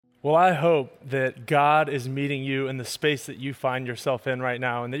Well, I hope that God is meeting you in the space that you find yourself in right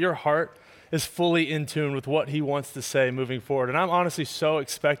now, and that your heart is fully in tune with what he wants to say moving forward. And I'm honestly so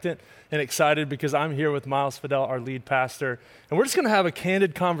expectant and excited because I'm here with Miles Fidel, our lead pastor, and we're just going to have a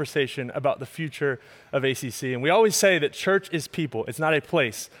candid conversation about the future of ACC. And we always say that church is people, it's not a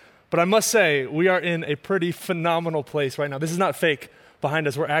place. But I must say, we are in a pretty phenomenal place right now. This is not fake behind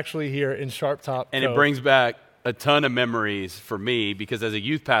us. We're actually here in Sharp Top And Cove. it brings back a ton of memories for me because as a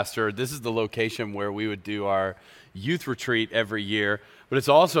youth pastor, this is the location where we would do our youth retreat every year. But it's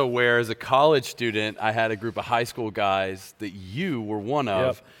also where, as a college student, I had a group of high school guys that you were one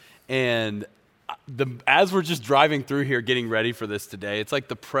of. Yep. And as we're just driving through here getting ready for this today, it's like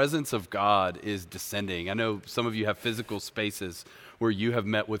the presence of God is descending. I know some of you have physical spaces where you have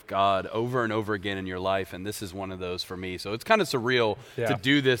met with God over and over again in your life, and this is one of those for me. So it's kind of surreal to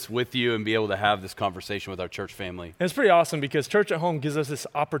do this with you and be able to have this conversation with our church family. And it's pretty awesome because Church at Home gives us this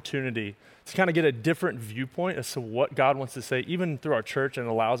opportunity to kind of get a different viewpoint as to what God wants to say, even through our church, and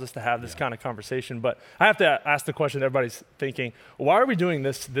allows us to have this kind of conversation. But I have to ask the question everybody's thinking, why are we doing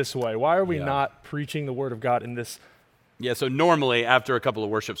this way? Why are we not preaching the word of God in this? Yeah, so normally after a couple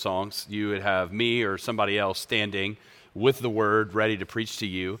of worship songs, you would have me or somebody else standing with the word ready to preach to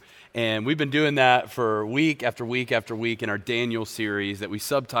you. And we've been doing that for week after week after week in our Daniel series that we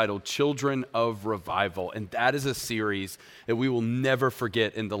subtitled Children of Revival. And that is a series that we will never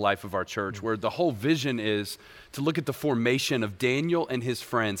forget in the life of our church, where the whole vision is to look at the formation of Daniel and his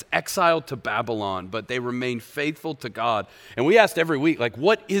friends, exiled to Babylon, but they remained faithful to God. And we asked every week, like,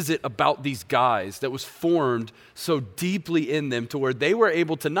 what is it about these guys that was formed so deeply in them to where they were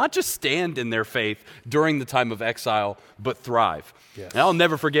able to not just stand in their faith during the time of exile, but thrive? Yes. And I'll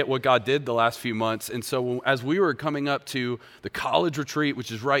never forget what God did the last few months. And so as we were coming up to the college retreat,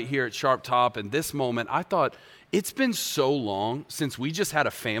 which is right here at Sharp Top, and this moment, I thought, it's been so long since we just had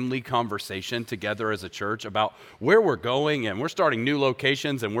a family conversation together as a church about where we're going, and we're starting new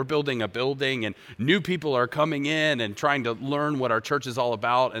locations, and we're building a building, and new people are coming in and trying to learn what our church is all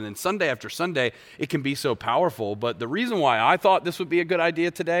about. And then Sunday after Sunday, it can be so powerful. But the reason why I thought this would be a good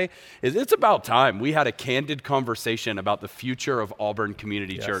idea today is it's about time we had a candid conversation about the future of Auburn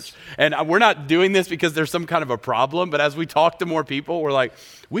Community Church. And we're not doing this because there's some kind of a problem, but as we talk to more people, we're like,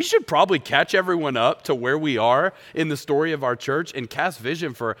 we should probably catch everyone up to where we are in the story of our church and cast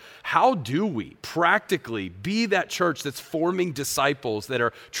vision for how do we practically be that church that's forming disciples that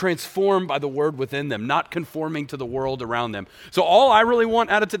are transformed by the word within them, not conforming to the world around them. So all I really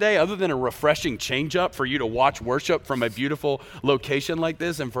want out of today, other than a refreshing change up for you to watch worship from a beautiful location like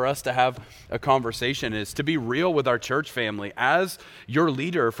this and for us to have a conversation, is to be real with our church family. As your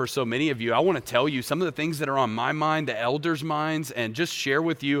leader for so many of you, I want to tell you some of the things that are on my mind, the elders' minds, and just share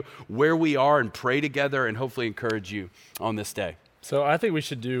with you where we are and pray together and hopefully encourage you on this day. So I think we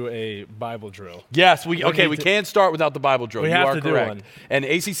should do a Bible drill. Yes, we can't start without the Bible drill. We you have are to correct. do one. And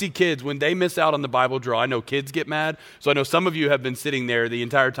ACC kids, when they miss out on the Bible drill, I know kids get mad. So I know some of you have been sitting there the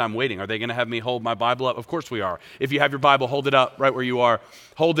entire time waiting. Are they going to have me hold my Bible up? Of course we are. If you have your Bible, hold it up right where you are.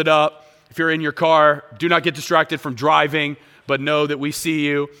 Hold it up. If you're in your car, do not get distracted from driving, but know that we see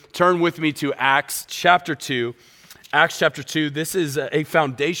you. Turn with me to Acts chapter 2. Acts chapter 2, this is a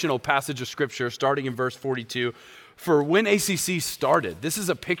foundational passage of Scripture starting in verse 42. For when ACC started, this is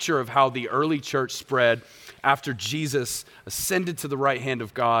a picture of how the early church spread after Jesus ascended to the right hand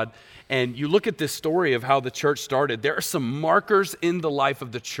of God. And you look at this story of how the church started, there are some markers in the life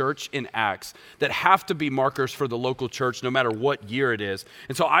of the church in Acts that have to be markers for the local church no matter what year it is.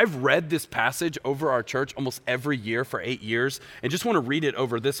 And so I've read this passage over our church almost every year for 8 years and just want to read it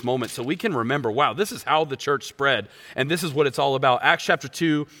over this moment so we can remember, wow, this is how the church spread and this is what it's all about. Acts chapter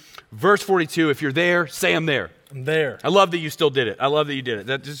 2, verse 42, if you're there, say I'm there. I'm there. I love that you still did it. I love that you did it.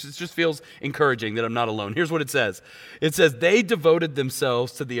 That just feels encouraging that I'm not alone. Here's what it says. It says, they devoted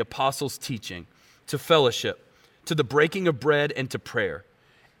themselves to the apostles' teaching, to fellowship, to the breaking of bread, and to prayer.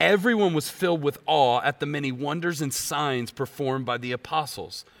 Everyone was filled with awe at the many wonders and signs performed by the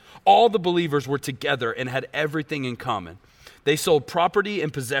apostles. All the believers were together and had everything in common. They sold property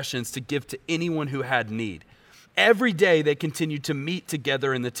and possessions to give to anyone who had need. Every day they continued to meet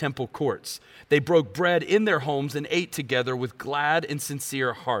together in the temple courts. They broke bread in their homes and ate together with glad and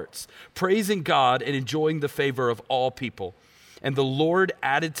sincere hearts, praising God and enjoying the favor of all people. And the Lord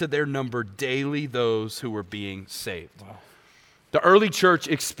added to their number daily those who were being saved. Wow. The early church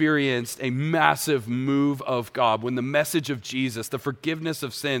experienced a massive move of God when the message of Jesus, the forgiveness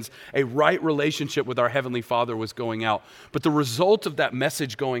of sins, a right relationship with our Heavenly Father was going out. But the result of that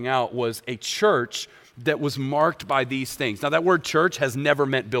message going out was a church that was marked by these things. Now, that word church has never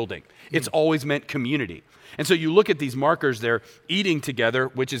meant building. It's always meant community. And so you look at these markers, they're eating together,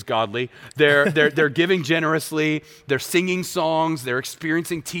 which is godly. They're giving generously. They're singing songs. They're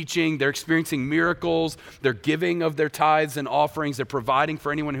experiencing teaching. They're experiencing miracles. They're giving of their tithes and offerings. They're providing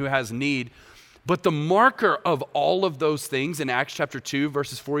for anyone who has need. But the marker of all of those things in Acts chapter 2,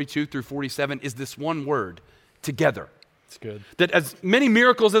 verses 42 through 47 is this one word, together. It's good. That as many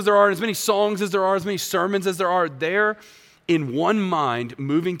miracles as there are, as many songs as there are, as many sermons as there are, they're in one mind,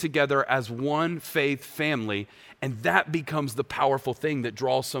 moving together as one faith family, and that becomes the powerful thing that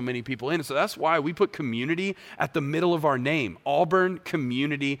draws so many people in. So that's why we put community at the middle of our name, Auburn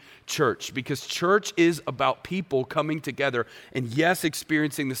Community Church, because church is about people coming together and, yes,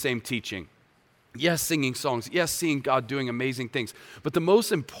 experiencing the same teaching. Yes, singing songs. Yes, seeing God doing amazing things. But the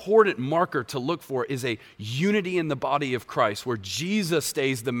most important marker to look for is a unity in the body of Christ where Jesus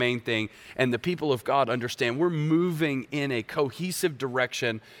stays the main thing and the people of God understand we're moving in a cohesive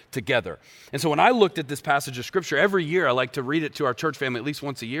direction together. And so when I looked at this passage of Scripture, every year I like to read it to our church family at least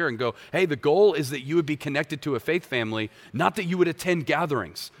once a year and go, hey, the goal is that you would be connected to a faith family, not that you would attend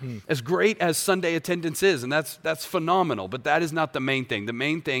gatherings. As great as Sunday attendance is, and that's phenomenal, but that is not the main thing. The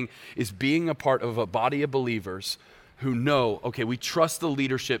main thing is being a part of a body of believers who know, okay, we trust the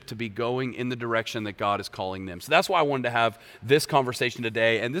leadership to be going in the direction that God is calling them. So that's why I wanted to have this conversation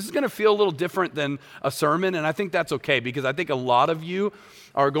today. And this is going to feel a little different than a sermon, and I think that's okay because I think a lot of you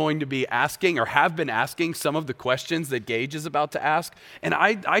are going to be asking or have been asking some of the questions that Gage is about to ask. And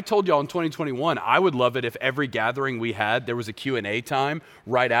I told y'all in 2021, I would love it if every gathering we had, there was a Q&A time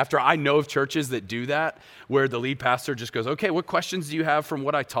right after. I know of churches that do that where the lead pastor just goes, okay, what questions do you have from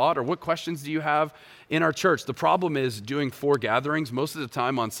what I taught, or what questions do you have in our church? The problem is doing 4 gatherings, most of the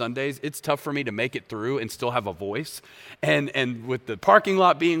time on Sundays, it's tough for me to make it through and still have a voice. And with the parking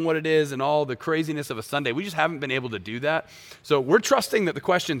lot being what it is and all the craziness of a Sunday, we just haven't been able to do that. So we're trusting that the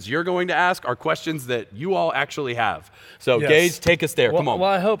questions you're going to ask are questions that you all actually have. So Yes. Gage, take us there. Well, Come on. Well,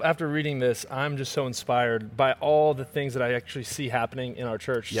 I hope after reading this, I'm just so inspired by all the things that I actually see happening in our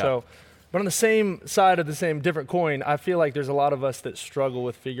church. Yeah. So, but on the same side of the same different coin, I feel like there's a lot of us that struggle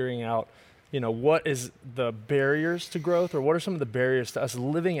with figuring out, what is the barriers to growth, or what are some of the barriers to us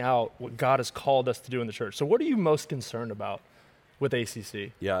living out what God has called us to do in the church? So what are you most concerned about with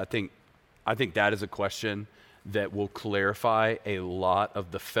ACC? Yeah, I think that is a question that will clarify a lot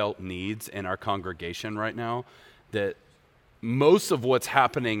of the felt needs in our congregation right now, that most of what's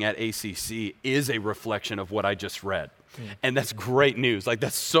happening at ACC is a reflection of what I just read. And that's great news. Like,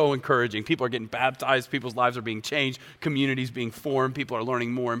 that's so encouraging. People are getting baptized. People's lives are being changed. Communities being formed. People are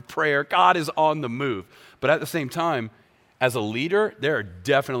learning more in prayer. God is on the move. But at the same time, as a leader, there are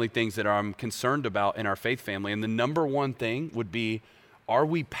definitely things that I'm concerned about in our faith family. And the number one thing would be, are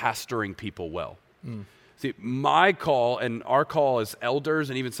we pastoring people well? See, my call and our call as elders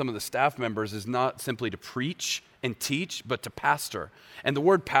and even some of the staff members is not simply to preach and teach, but to pastor. And the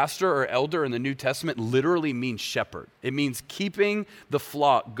word pastor or elder in the New Testament literally means shepherd. It means keeping the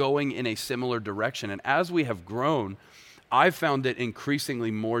flock going in a similar direction. And as we have grown, I've found it increasingly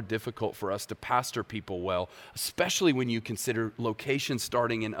more difficult for us to pastor people well, especially when you consider locations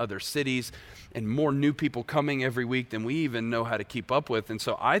starting in other cities and more new people coming every week than we even know how to keep up with. And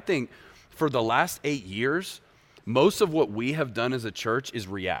so I think for the last 8 years, most of what we have done as a church is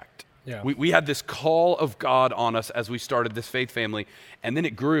react. Yeah. We had this call of God on us as we started this faith family, and then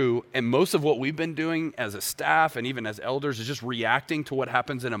it grew, and most of what we've been doing as a staff and even as elders is just reacting to what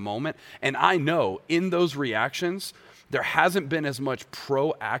happens in a moment. And I know in those reactions, there hasn't been as much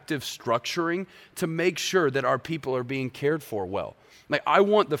proactive structuring to make sure that our people are being cared for well. Like, I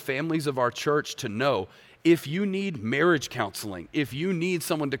want the families of our church to know, if you need marriage counseling, if you need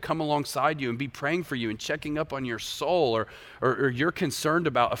someone to come alongside you and be praying for you and checking up on your soul, or you're concerned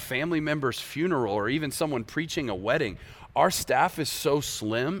about a family member's funeral or even someone preaching a wedding, our staff is so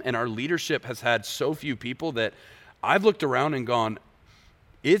slim and our leadership has had so few people that I've looked around and gone,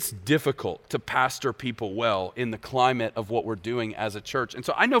 it's difficult to pastor people well in the climate of what we're doing as a church. And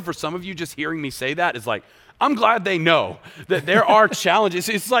so I know for some of you, just hearing me say that is like, I'm glad they know that there are challenges.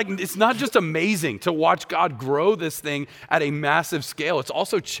 It's like, it's not just amazing to watch God grow this thing at a massive scale. It's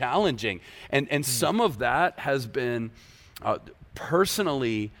also challenging. And some of that has been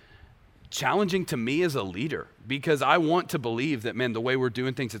personally challenging to me as a leader, because I want to believe that, man, the way we're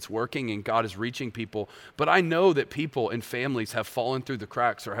doing things, it's working and God is reaching people. But I know that people and families have fallen through the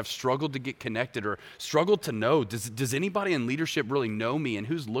cracks or have struggled to get connected or struggled to know, does anybody in leadership really know me and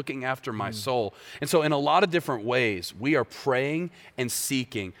who's looking after my soul? And so in a lot of different ways, we are praying and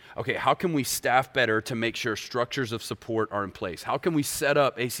seeking, okay, how can we staff better to make sure structures of support are in place? How can we set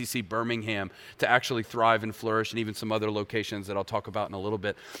up ACC Birmingham to actually thrive and flourish, and even some other locations that I'll talk about in a little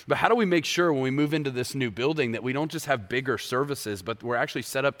bit? But how do we make sure when we move into this new building that we don't just have bigger services, but we're actually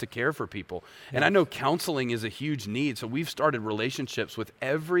set up to care for people? And I know counseling is a huge need, so we've started relationships with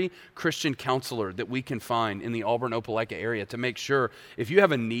every Christian counselor that we can find in the Auburn-Opelika area to make sure if you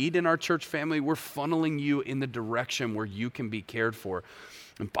have a need in our church family, we're funneling you in the direction where you can be cared for.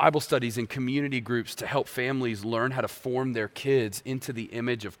 And Bible studies and community groups to help families learn how to form their kids into the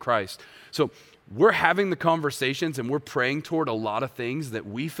image of Christ. So we're having the conversations and we're praying toward a lot of things that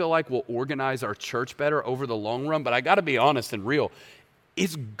we feel like will organize our church better over the long run. But I got to be honest and real.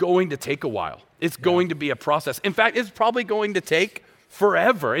 It's going to take a while. It's going to be a process. In fact, it's probably going to take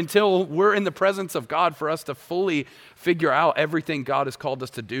forever until we're in the presence of God for us to fully figure out everything God has called us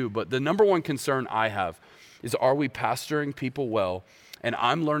to do. But the number one concern I have is, are we pastoring people well? And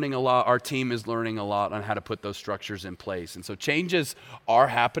I'm learning a lot. Our team is learning a lot on how to put those structures in place. And so changes are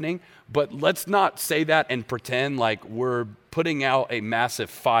happening, but let's not say that and pretend like we're putting out a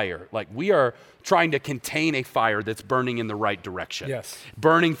massive fire. Like we are trying to contain a fire that's burning in the right direction. Yes.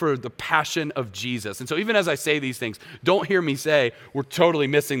 Burning for the passion of Jesus. And so even as I say these things, don't hear me say we're totally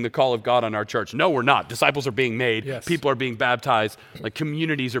missing the call of God on our church. No, we're not. Disciples are being made. Yes. People are being baptized. Like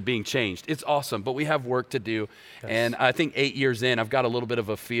communities are being changed. It's awesome, but we have work to do. Yes. And I think 8 years in, I've got a little bit of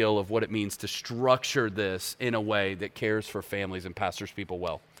a feel of what it means to structure this in a way that cares for families and pastors people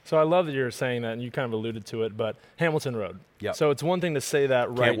well. So I love that you're saying that, and you kind of alluded to it, but Hamilton Road. Yep. So it's one thing to say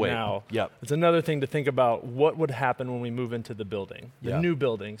that right now. Yep. It's another thing to think about what would happen when we move into the building, the new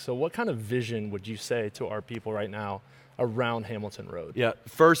building. So what kind of vision would you say to our people right now around Hamilton Road? Yeah,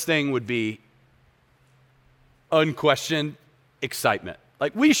 first thing would be unquestioned excitement.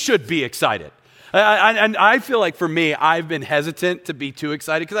 Like we should be excited. And I feel like for me, I've been hesitant to be too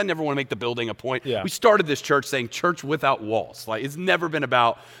excited because I never want to make the building a point. Yeah. We started this church saying church without walls. Like it's never been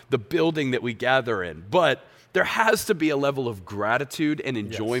about the building that we gather in. But there has to be a level of gratitude and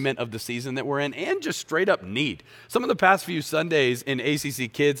enjoyment of the season that we're in, and just straight up need. Some of the past few Sundays in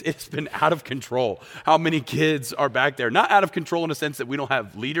ACC Kids, it's been out of control how many kids are back there. Not out of control in a sense that we don't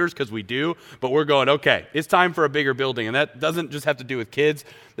have leaders, because we do, but we're going, okay, it's time for a bigger building. And that doesn't just have to do with kids.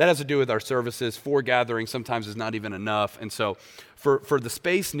 That has to do with our services. 4 gatherings sometimes is not even enough. And so for the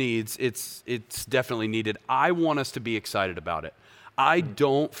space needs, it's definitely needed. I want us to be excited about it. I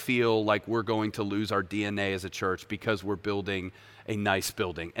don't feel like we're going to lose our DNA as a church because we're building a nice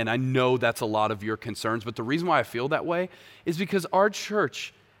building. And I know that's a lot of your concerns, but the reason why I feel that way is because our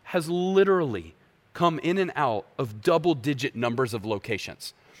church has literally come in and out of double-digit numbers of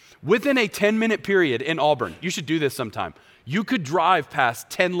locations. Within a 10-minute period in Auburn, you should do this sometime, you could drive past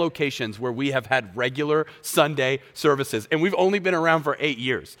 10 locations where we have had regular Sunday services, and we've only been around for 8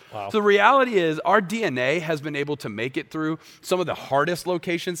 years. Wow. So the reality is our DNA has been able to make it through some of the hardest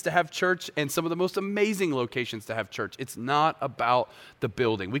locations to have church and some of the most amazing locations to have church. It's not about the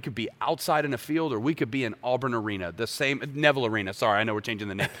building. We could be outside in a field, or we could be in Auburn Arena, the same, Neville Arena. Sorry, I know we're changing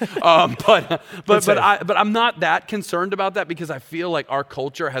the name. But I'm not that concerned about that because I feel like our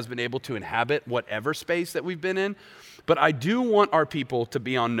culture has been able to inhabit whatever space that we've been in. But I do want our people to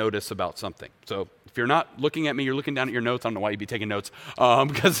be on notice about something. So if you're not looking at me, you're looking down at your notes. I don't know why you'd be taking notes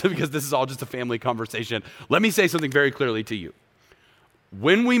because this is all just a family conversation. Let me say something very clearly to you.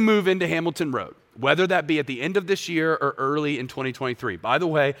 When we move into Hamilton Road, whether that be at the end of this year or early in 2023. By the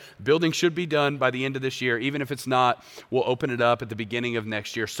way, building should be done by the end of this year. Even if it's not, we'll open it up at the beginning of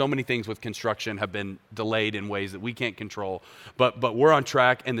next year. So many things with construction have been delayed in ways that we can't control. But we're on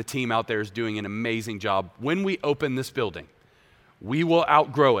track, and the team out there is doing an amazing job. When we open this building, we will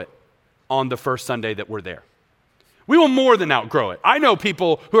outgrow it on the first Sunday that we're there. We will more than outgrow it. I know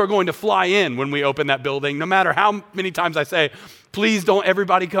people who are going to fly in when we open that building, no matter how many times I say, please don't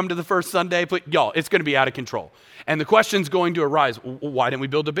everybody come to the first Sunday. But y'all, it's going to be out of control. And the question's going to arise, why didn't we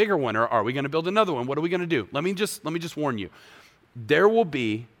build a bigger one? Or are we going to build another one? What are we going to do? Let me just warn you. There will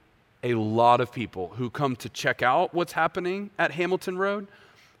be a lot of people who come to check out what's happening at Hamilton Road,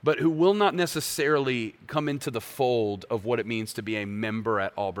 but who will not necessarily come into the fold of what it means to be a member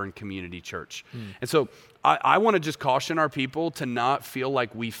at Auburn Community Church. And so I want to just caution our people to not feel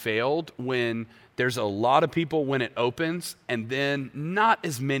like we failed when there's a lot of people when it opens and then not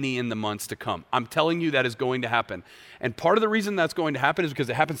as many in the months to come. I'm telling you that is going to happen. And part of the reason that's going to happen is because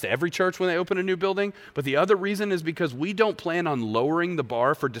it happens to every church when they open a new building. But the other reason is because we don't plan on lowering the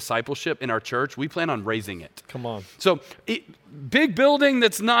bar for discipleship in our church. We plan on raising it. Come on. So big building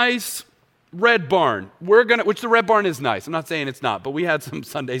that's nice. Red Barn, which the Red Barn is nice. I'm not saying it's not, but we had some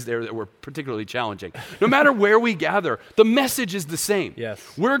Sundays there that were particularly challenging. No matter where we gather, the message is the same. Yes.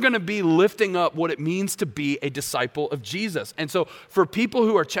 We're going to be lifting up what it means to be a disciple of Jesus. And so for people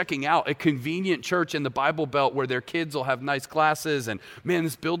who are checking out a convenient church in the Bible Belt where their kids will have nice classes and, man,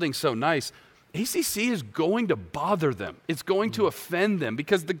 this building's so nice, ACC is going to bother them. It's going to offend them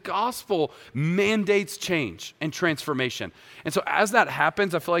because the gospel mandates change and transformation. And so as that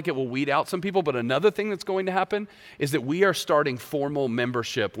happens, I feel like it will weed out some people. But another thing that's going to happen is that we are starting formal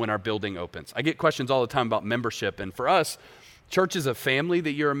membership when our building opens. I get questions all the time about membership. And for us, church is a family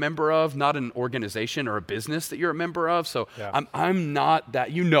that you're a member of, not an organization or a business that you're a member of. So yeah. I'm not that,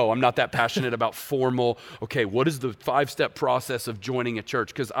 I'm not that passionate about formal, okay, what is the 5-step process of joining a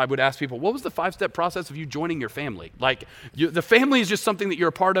church? Because I would ask people, what was the 5-step process of you joining your family? Like the family is just something that you're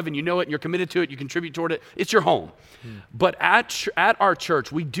a part of and you know it and you're committed to it, you contribute toward it. It's your home. But at our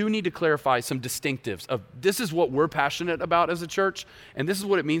church, we do need to clarify some distinctives of this is what we're passionate about as a church and this is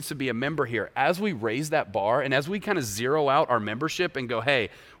what it means to be a member here. As we raise that bar and as we kind of zero out our membership and go,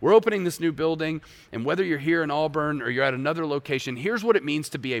 hey, we're opening this new building, and whether you're here in Auburn or you're at another location, here's what it means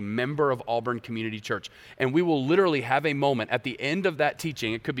to be a member of Auburn Community Church. And we will literally have a moment at the end of that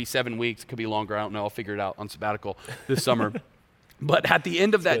teaching. It could be 7 weeks, it could be longer, I don't know, I'll figure it out on sabbatical this summer. But at the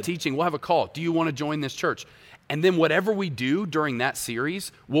end of that teaching, we'll have a call. Do you want to join this church? And then whatever we do during that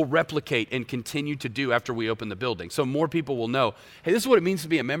series, we'll replicate and continue to do after we open the building. So more people will know, hey, this is what it means to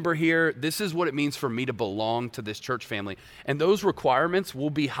be a member here. This is what it means for me to belong to this church family. And those requirements will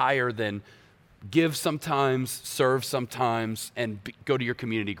be higher than give sometimes, serve sometimes, and go to your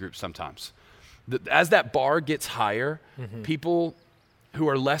community group sometimes. As that bar gets higher, people who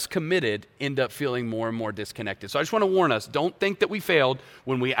are less committed end up feeling more and more disconnected. So I just want to warn us, don't think that we failed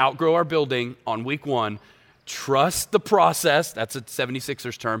when we outgrow our building on week 1. Trust the process. That's a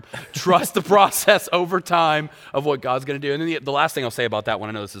 76ers term. Trust the process over time of what God's going to do. And then the last thing I'll say about that one,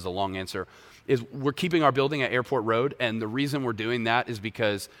 I know this is a long answer, is we're keeping our building at Airport Road. And the reason we're doing that is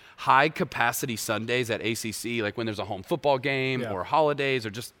because high capacity Sundays at ACC, like when there's a home football game or holidays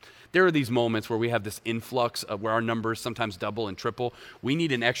or just, there are these moments where we have this influx of where our numbers sometimes double and triple. We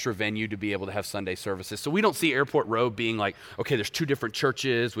need an extra venue to be able to have Sunday services. So we don't see Airport Road being like, okay, there's 2 different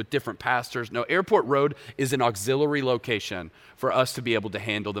churches with different pastors. No, Airport Road is an auxiliary location for us to be able to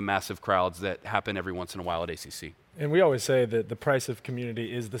handle the massive crowds that happen every once in a while at ACC. And we always say that the price of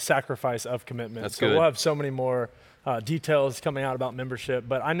community is the sacrifice of commitment. That's so good. We'll have so many more details coming out about membership.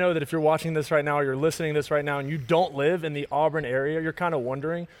 But I know that if you're watching this right now or you're listening to this right now and you don't live in the Auburn area, you're kind of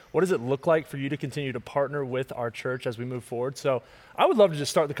wondering, what does it look like for you to continue to partner with our church as we move forward? So I would love to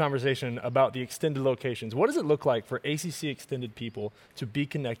just start the conversation about the extended locations. What does it look like for ACC extended people to be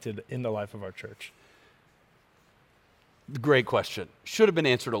connected in the life of our church? Great question. Should have been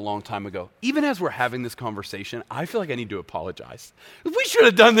answered a long time ago. Even as we're having this conversation, I feel like I need to apologize. We should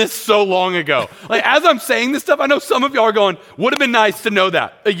have done this so long ago. Like, as I'm saying this stuff, I know some of y'all are going, would have been nice to know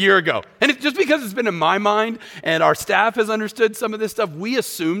that a year ago. And it's just because it's been in my mind and our staff has understood some of this stuff, we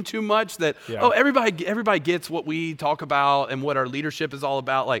assume too much that, everybody gets what we talk about and what our leadership is all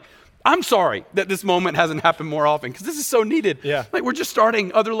about. Like, I'm sorry that this moment hasn't happened more often because this is so needed. Yeah. Like, we're just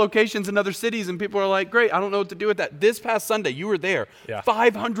starting other locations in other cities and people are like, great, I don't know what to do with that. This past Sunday, you were there. Yeah.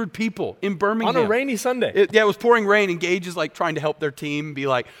 500 people in Birmingham. On a rainy Sunday. It was pouring rain and Gage is like trying to help their team be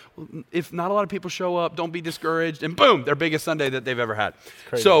like, if not a lot of people show up, don't be discouraged. And boom, their biggest Sunday that they've ever had.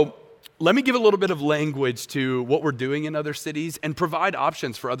 So let me give a little bit of language to what we're doing in other cities and provide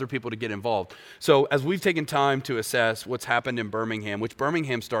options for other people to get involved. So as we've taken time to assess what's happened in Birmingham, which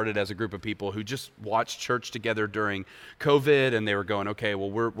Birmingham started as a group of people who just watched church together during COVID, and they were going, okay, well,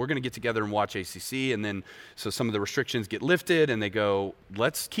 we're going to get together and watch ACC, and then so some of the restrictions get lifted, and they go,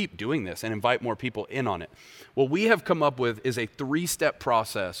 let's keep doing this and invite more people in on it. What we have come up with is a 3-step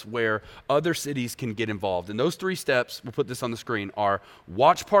process where other cities can get involved. And those 3 steps, we'll put this on the screen, are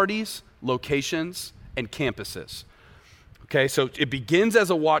watch parties, locations, and campuses. Okay, so it begins as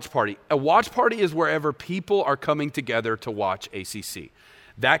a watch party. A watch party is wherever people are coming together to watch ACC.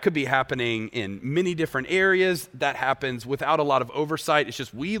 That could be happening in many different areas. That happens without a lot of oversight. It's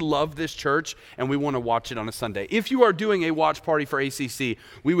just we love this church and we want to watch it on a Sunday. If you are doing a watch party for ACC,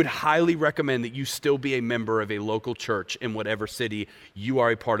 we would highly recommend that you still be a member of a local church in whatever city you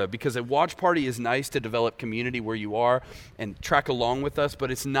are a part of, because a watch party is nice to develop community where you are and track along with us,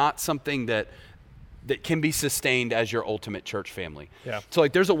 but it's not something that can be sustained as your ultimate church family. Yeah. So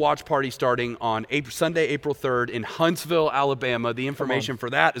there's a watch party starting on Sunday, April 3rd in Huntsville, Alabama. The information for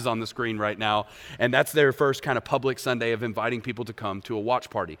that is on the screen right now. And that's their first kind of public Sunday of inviting people to come to a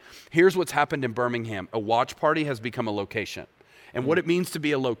watch party. Here's what's happened in Birmingham. A watch party has become a location. And what it means to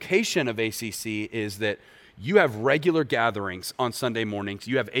be a location of ACC is that you have regular gatherings on Sunday mornings.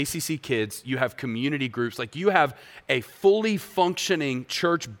 You have ACC kids. You have community groups. You have a fully functioning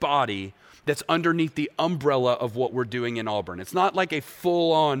church body that's underneath the umbrella of what we're doing in Auburn. It's not like a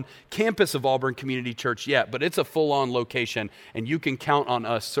full-on campus of Auburn Community Church yet, but it's a full-on location, and you can count on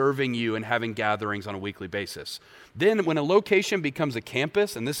us serving you and having gatherings on a weekly basis. Then when a location becomes a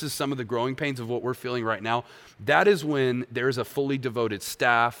campus, and this is some of the growing pains of what we're feeling right now, that is when there's a fully devoted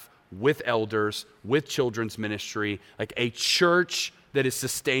staff with elders, with children's ministry, like a church that is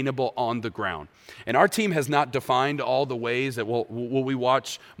sustainable on the ground. And our team has not defined all the ways that will we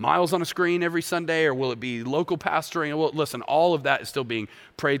watch Miles on a screen every Sunday, or will it be local pastoring? Well, listen, all of that is still being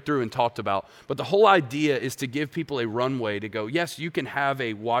prayed through and talked about. But the whole idea is to give people a runway to go, yes, you can have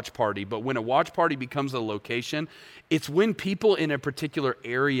a watch party, but when a watch party becomes a location, it's when people in a particular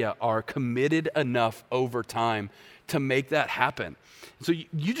area are committed enough over time to make that happen. So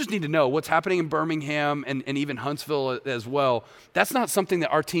you just need to know what's happening in Birmingham and even Huntsville as well. That's not something that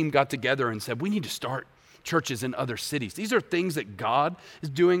our team got together and said, we need to start churches in other cities. These are things that God is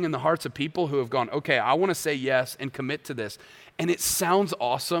doing in the hearts of people who have gone, okay, I want to say yes and commit to this. And it sounds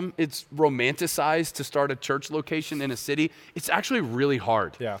awesome. It's romanticized to start a church location in a city. It's actually really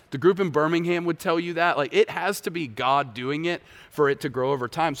hard. Yeah. The group in Birmingham would tell you that. It has to be God doing it for it to grow over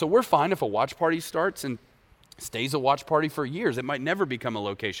time. So we're fine if a watch party starts and stays a watch party for years. It might never become a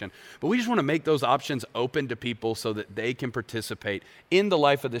location. But we just want to make those options open to people so that they can participate in the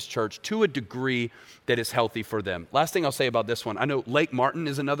life of this church to a degree that is healthy for them. Last thing I'll say about this one, I know Lake Martin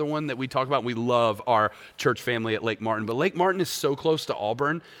is another one that we talk about. We love our church family at Lake Martin, but Lake Martin is so close to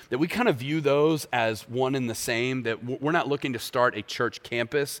Auburn that we kind of view those as one and the same, that we're not looking to start a church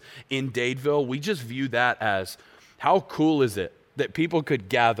campus in Dadeville. We just view that as, how cool is it that people could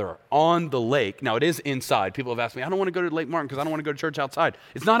gather on the lake? Now, it is inside. People have asked me, I don't want to go to Lake Martin because I don't want to go to church outside.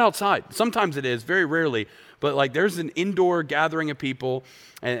 It's not outside. Sometimes it is, very rarely. But there's an indoor gathering of people,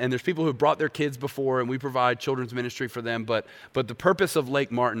 and there's people who have brought their kids before, and we provide children's ministry for them. But the purpose of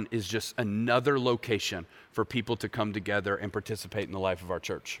Lake Martin is just another location for people to come together and participate in the life of our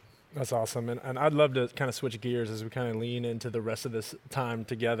church. That's awesome. And I'd love to kind of switch gears as we kind of lean into the rest of this time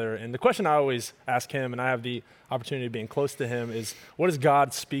together. And the question I always ask him, and I have the opportunity of being close to him, is what is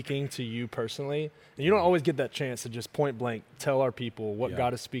God speaking to you personally? And you don't always get that chance to just point blank tell our people what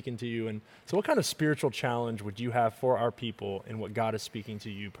God is speaking to you. And so what kind of spiritual challenge would you have for our people in what God is speaking to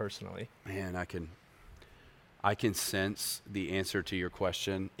you personally? Man, I can sense the answer to your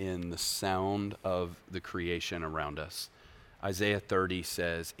question in the sound of the creation around us. Isaiah 30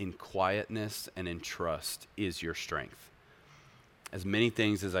 says, in quietness and in trust is your strength. As many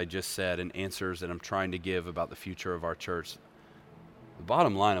things as I just said and answers that I'm trying to give about the future of our church, the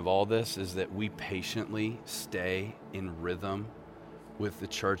bottom line of all this is that we patiently stay in rhythm with the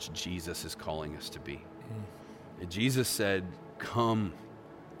church Jesus is calling us to be. And Jesus said, come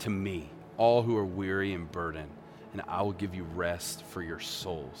to me, all who are weary and burdened, and I will give you rest for your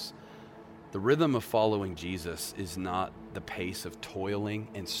souls. The rhythm of following Jesus is not the pace of toiling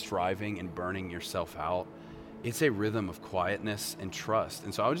and striving and burning yourself out. It's a rhythm of quietness and trust.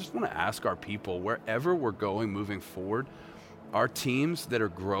 And so I just want to ask our people, wherever we're going moving forward, our teams that are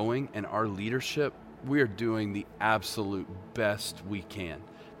growing and our leadership, we are doing the absolute best we can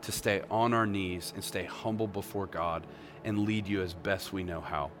to stay on our knees and stay humble before God and lead you as best we know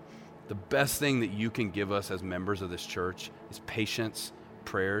how. The best thing that you can give us as members of this church is patience,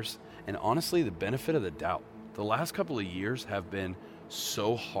 prayers, and honestly, the benefit of the doubt. The last couple of years have been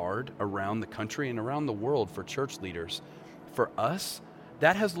so hard around the country and around the world for church leaders. For us,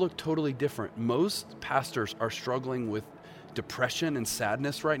 that has looked totally different. Most pastors are struggling with depression and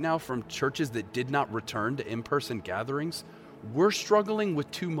sadness right now from churches that did not return to in-person gatherings. We're struggling with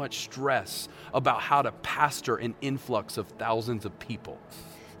too much stress about how to pastor an influx of thousands of people.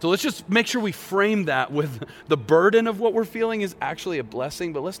 So let's just make sure we frame that with the burden of what we're feeling is actually a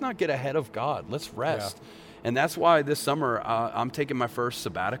blessing, but let's not get ahead of God. Let's rest. And that's why this summer I'm taking my first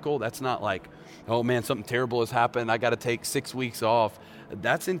sabbatical. That's not like, oh man, something terrible has happened, I got to take 6 weeks off.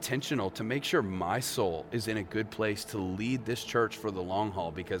 That's intentional to make sure my soul is in a good place to lead this church for the long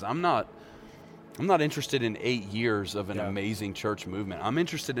haul, because I'm not interested in 8 years of an amazing church movement. I'm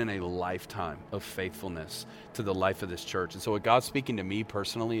interested in a lifetime of faithfulness to the life of this church. And so what God's speaking to me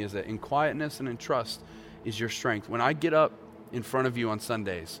personally is that in quietness and in trust is your strength. When I get up in front of you on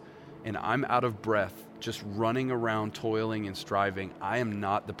Sundays and I'm out of breath, just running around, toiling and striving, I am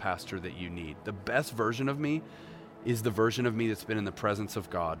not the pastor that you need. The best version of me is the version of me that's been in the presence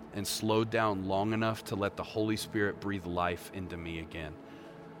of God and slowed down long enough to let the Holy Spirit breathe life into me again.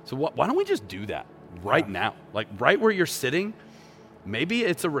 So why don't we just do that right now? Like right where you're sitting, maybe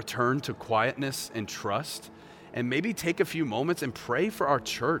it's a return to quietness and trust, and maybe take a few moments and pray for our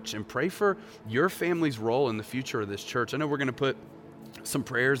church and pray for your family's role in the future of this church. I know we're going to put some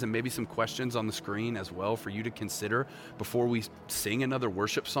prayers and maybe some questions on the screen as well for you to consider before we sing another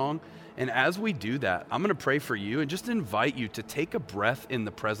worship song. And as we do that, I'm going to pray for you and just invite you to take a breath in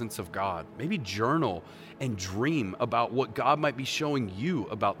the presence of God. Maybe journal and dream about what God might be showing you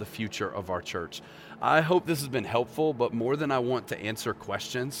about the future of our church. I hope this has been helpful, but more than I want to answer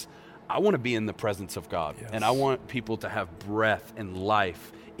questions, I want to be in the presence of God. Yes. And I want people to have breath and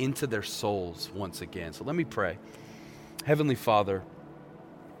life into their souls once again. So let me pray. Heavenly Father,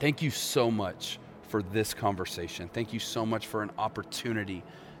 thank you so much for this conversation. Thank you so much for an opportunity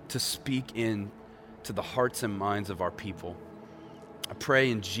to speak in to the hearts and minds of our people. I pray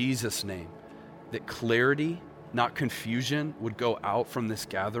in Jesus' name that clarity, not confusion, would go out from this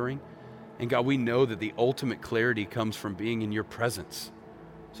gathering. And God, we know that the ultimate clarity comes from being in your presence.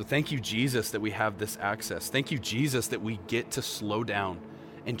 So thank you, Jesus, that we have this access. Thank you, Jesus, that we get to slow down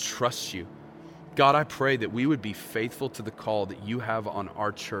and trust you. God, I pray that we would be faithful to the call that you have on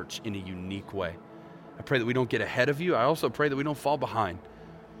our church in a unique way. I pray that we don't get ahead of you. I also pray that we don't fall behind.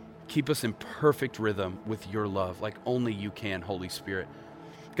 Keep us in perfect rhythm with your love, like only you can, Holy Spirit.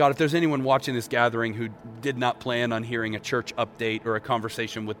 God, if there's anyone watching this gathering who did not plan on hearing a church update or a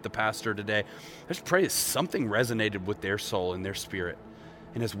conversation with the pastor today, I just pray that something resonated with their soul and their spirit.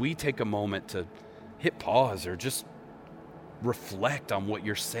 And as we take a moment to hit pause or just reflect on what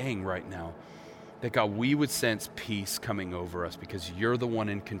you're saying right now, that God, we would sense peace coming over us because you're the one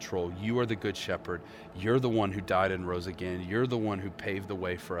in control. You are the good shepherd. You're the one who died and rose again. You're the one who paved the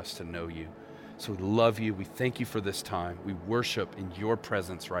way for us to know you. So we love you. We thank you for this time. We worship in your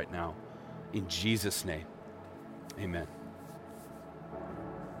presence right now. In Jesus' name, amen.